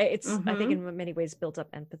 And so it's I think in many ways built up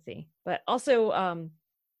empathy, but also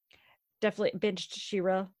definitely binged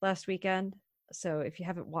She-Ra last weekend. So if you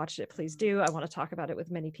haven't watched it, please do. I want to talk about it with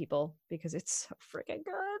many people because it's so freaking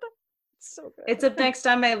good. It's so good. It's up next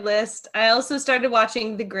on my list. I also started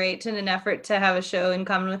watching The Great in an effort to have a show in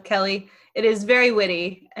common with Kelly. It is very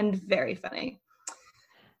witty and very funny.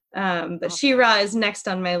 But She-Ra is next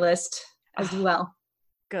on my list as well.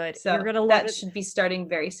 Good. So you're gonna love that it. should be starting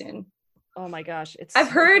very soon. Oh my gosh. I've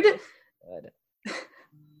heard good.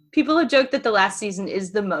 People have joked that the last season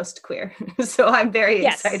is the most queer. So I'm very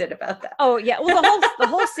excited about that. Oh yeah. Well, the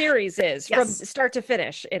whole series is from start to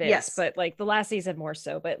finish. It is. Yes. But like the last season more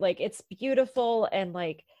so. But like it's beautiful and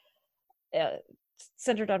like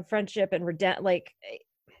centered on friendship and like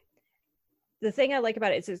the thing I like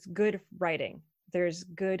about it is it's good writing. There's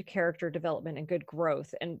good character development and good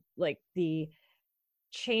growth, and like the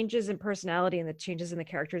changes in personality and the changes in the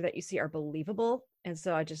character that you see are believable. And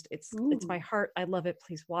so it's my heart. I love it.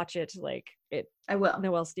 Please watch it. Like it. I will.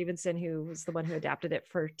 Noelle Stevenson, who was the one who adapted it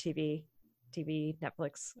for TV,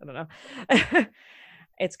 Netflix. I don't know.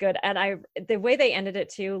 It's good. And the way they ended it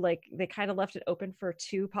too, like they kind of left it open for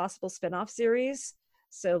 2 possible spinoff series.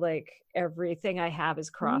 So like everything I have is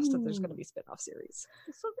crossed that there's going to be spinoff series.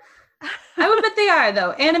 I would bet they are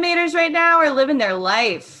though. Animators right now are living their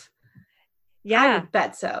life. Yeah. I would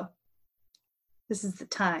bet so. This is the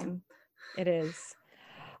time. It is.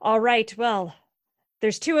 All right. Well,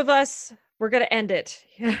 there's 2 of us. We're going to end it.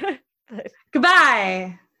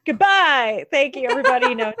 Goodbye. Goodbye. Thank you,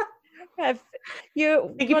 everybody. Thank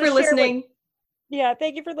you for listening.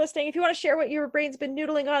 Thank you for listening. If you want to share what your brain's been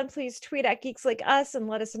noodling on, please tweet at Geeks Like Us and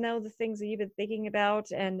let us know the things that you've been thinking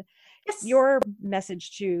about and your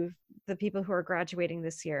message to the people who are graduating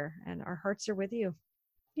this year. And our hearts are with you.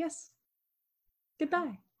 Yes.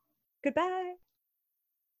 Goodbye. Goodbye.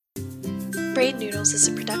 Brain Noodles is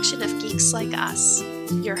a production of Geeks Like Us.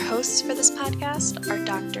 Your hosts for this podcast are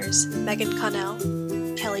doctors Megan Connell,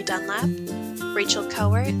 Kelly Dunlap, Rachel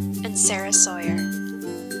Cowart, and Sarah Sawyer.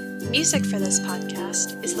 Music for this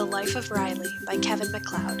podcast is The Life of Riley by Kevin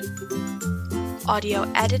MacLeod.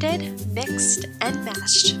 Audio edited, mixed, and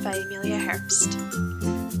mashed by Amelia Herbst.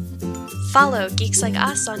 Follow Geeks Like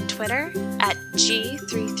Us on Twitter at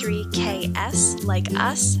G33KS like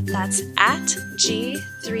us. That's at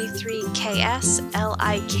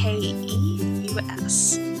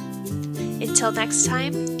G33KSLIKEUS. Until next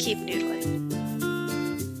time, keep noodling.